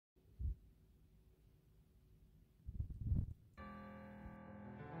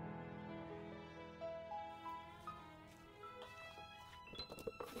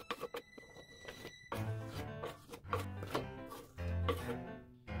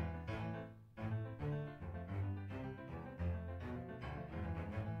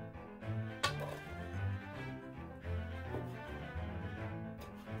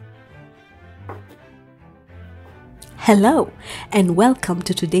Hello and welcome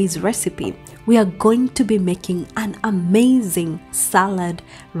to today's recipe. We are going to be making an amazing salad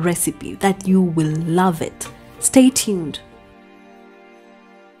recipe that you will love it. Stay tuned.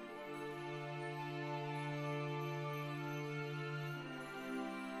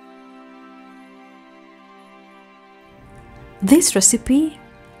 This recipe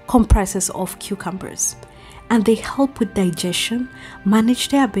comprises of cucumbers and they help with digestion, manage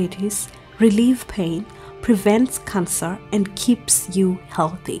diabetes, relieve pain, prevents cancer and keeps you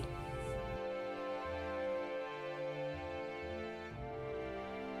healthy.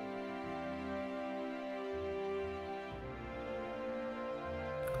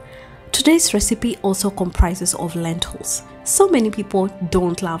 Today's recipe also comprises of lentils. So many people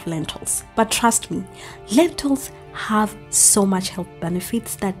don't love lentils, but trust me, lentils have so much health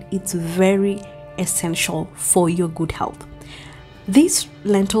benefits that it's very essential for your good health. These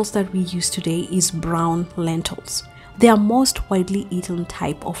lentils that we use today is brown lentils. They are most widely eaten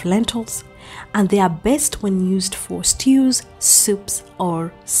type of lentils and they are best when used for stews, soups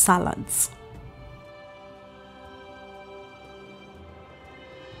or salads.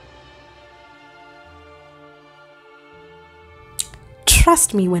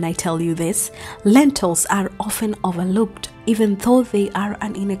 Trust me when I tell you this, lentils are often overlooked even though they are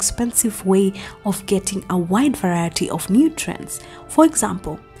an inexpensive way of getting a wide variety of nutrients. For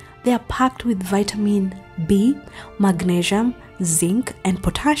example, they are packed with vitamin B, magnesium, zinc, and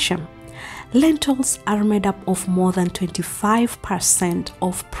potassium. Lentils are made up of more than 25%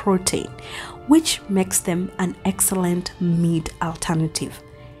 of protein, which makes them an excellent meat alternative.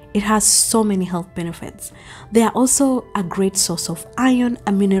 It has so many health benefits. They are also a great source of iron,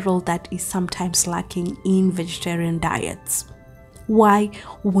 a mineral that is sometimes lacking in vegetarian diets. Why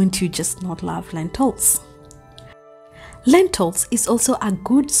wouldn't you just not love lentils? Lentils is also a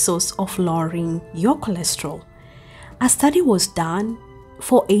good source of lowering your cholesterol. A study was done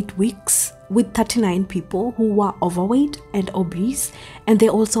for 8 weeks with 39 people who were overweight and obese, and they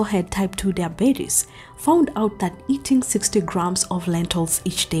also had type 2 diabetes, found out that eating 60 grams of lentils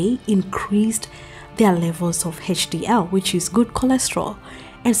each day increased their levels of HDL, which is good cholesterol,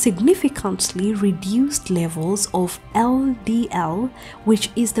 and significantly reduced levels of LDL, which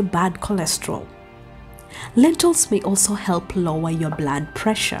is the bad cholesterol. Lentils may also help lower your blood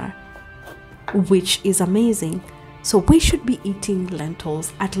pressure, which is amazing. So we should be eating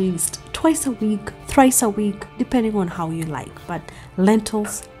lentils at least twice a week, thrice a week, depending on how you like. But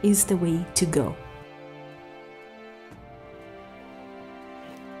lentils is the way to go.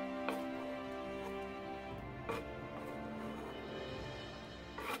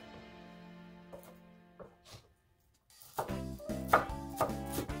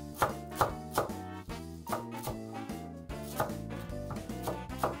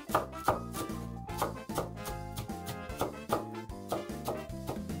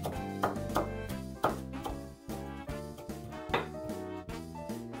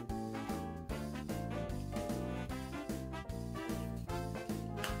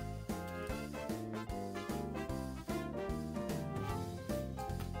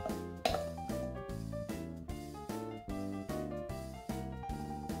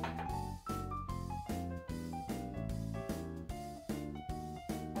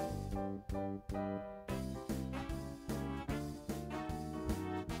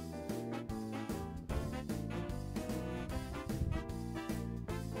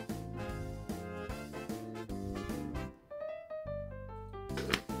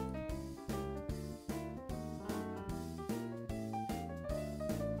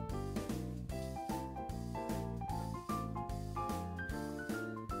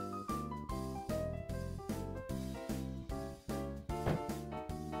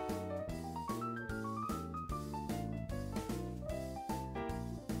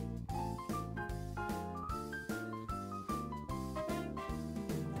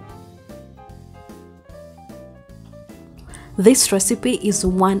 This recipe is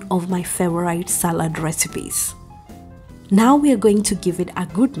one of my favorite salad recipes. Now we are going to give it a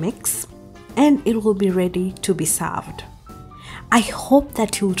good mix and it will be ready to be served. I hope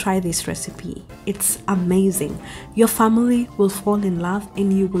that you'll try this recipe. It's amazing. Your family will fall in love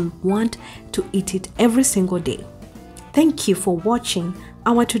and you will want to eat it every single day. Thank you for watching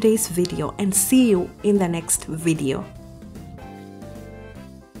our today's video and see you in the next video.